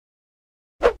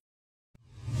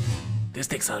This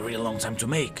takes a really long time to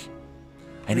make.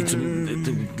 I need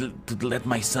to let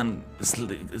my son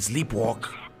sleepwalk.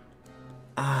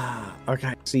 Ah,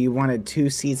 okay. So you wanted 2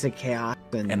 seeds of chaos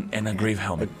And a grave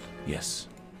helmet. Yes.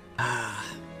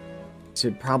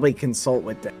 Should probably consult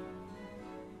with the.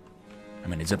 I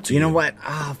mean, it's up to you. You know what?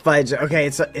 Ah, fudge. Okay,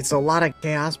 it's a lot of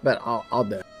chaos, but I'll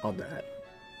do it. I'll do it.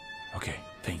 Okay,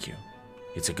 thank you.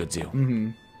 It's a good deal.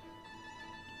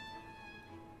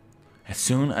 As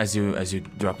soon as you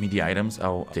drop me the items,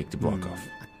 I'll take the block off.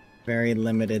 Very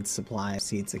limited supply of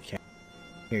seeds of chaos.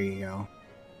 Here you go.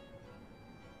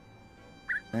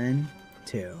 1,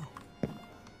 2.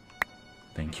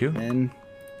 Thank you. Then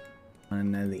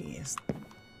 1 of these.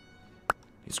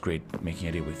 It's great making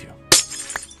a deal with you.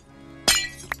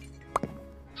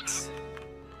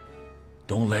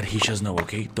 Don't let Richas know,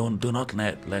 okay? Do not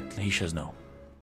let Richas know.